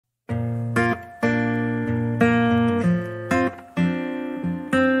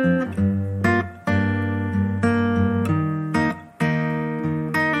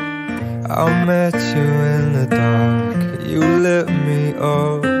I met you in the dark, you lit me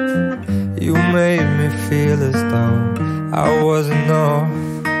up. You made me feel as though I wasn't off.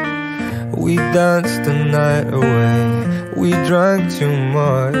 We danced the night away, we drank too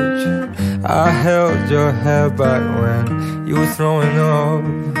much. I held your hair back when you were throwing up.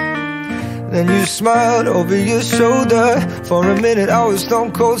 Then you smiled over your shoulder. For a minute I was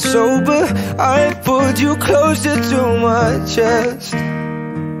stone cold sober. I pulled you closer to my chest,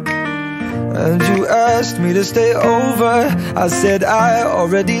 and you asked me to stay over. I said I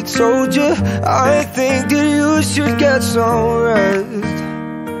already told you, I think that you should get some rest.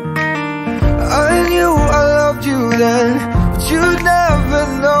 I knew I loved you then, but you'd never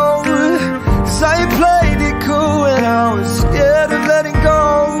know. 'Cause I played it cool when I was scared of letting go.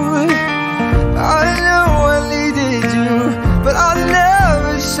 I knew I needed you, but I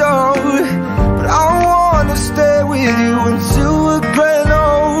never showed. But I wanna stay with you until we're grown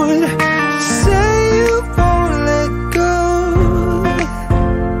old. Say you won't let go.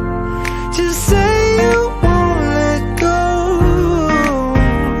 Just say you won't let go.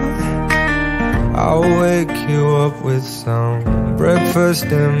 I'll wake you up with some breakfast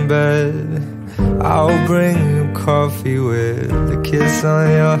in bed. I'll bring you coffee with a kiss on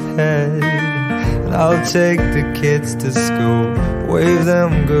your head. And I'll take the kids to school, wave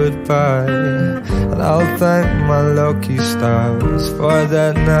them goodbye. And I'll thank my lucky stars for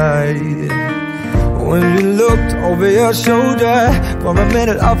that night. When you looked over your shoulder, for a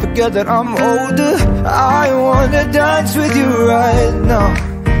minute I forget that I'm older. I wanna dance with you right now.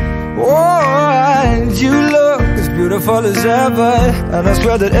 Oh, and you look as beautiful as ever, and I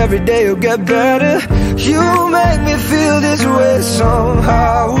swear that every day you'll get better. You make me feel this way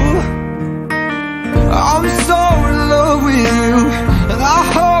somehow. I'm so in love with you, and I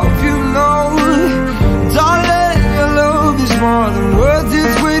hope you know, darling, your love is more than worth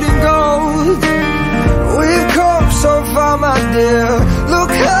its weight in gold. We've come so far, my dear,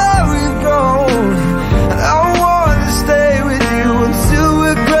 look how we've grown. And I wanna stay with you until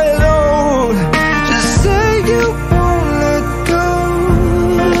we're great old. Just say you won't let go.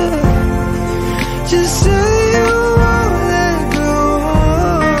 Just say you won't let go.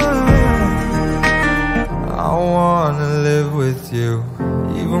 I wanna live with you,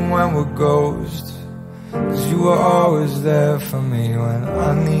 even when we're ghosts. 'Cause you were always there for me when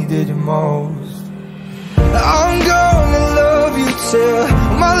I needed you most. I'm gonna love you till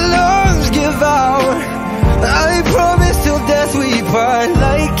my lungs give out. I promise till death we part,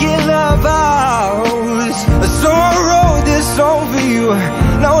 like in our vows. So I wrote this song for you,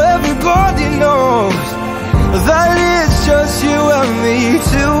 now everybody knows that it's just you and me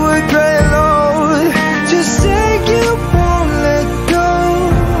till we're great old. Just say you won't let go.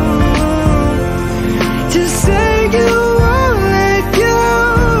 Just say you won't let go.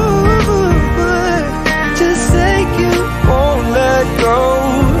 Just say you won't let go.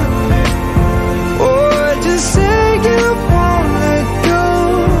 Oh, just say you won't let go.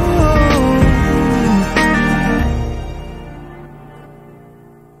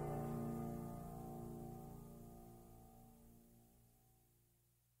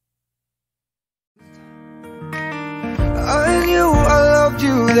 I knew I loved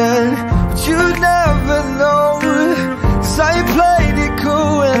you then, but you'd never know. 'Cause I played it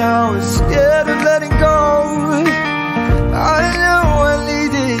cool when I was scared of letting go. I knew I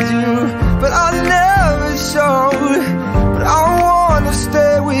needed you, but I never showed. But I wanna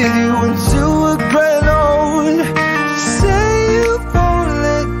stay with you until we're grown old. Say you won't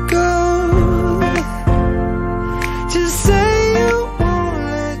let go. Just say you won't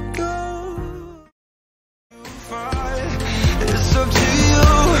let go. It's up to you,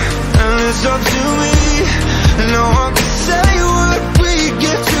 and it's up to me. No one can say what we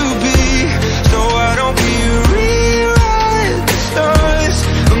get to be. So why don't we rewrite the stars?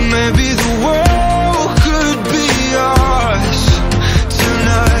 Or maybe the world could be ours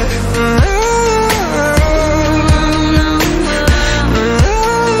tonight.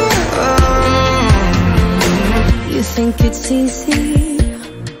 You think it's easy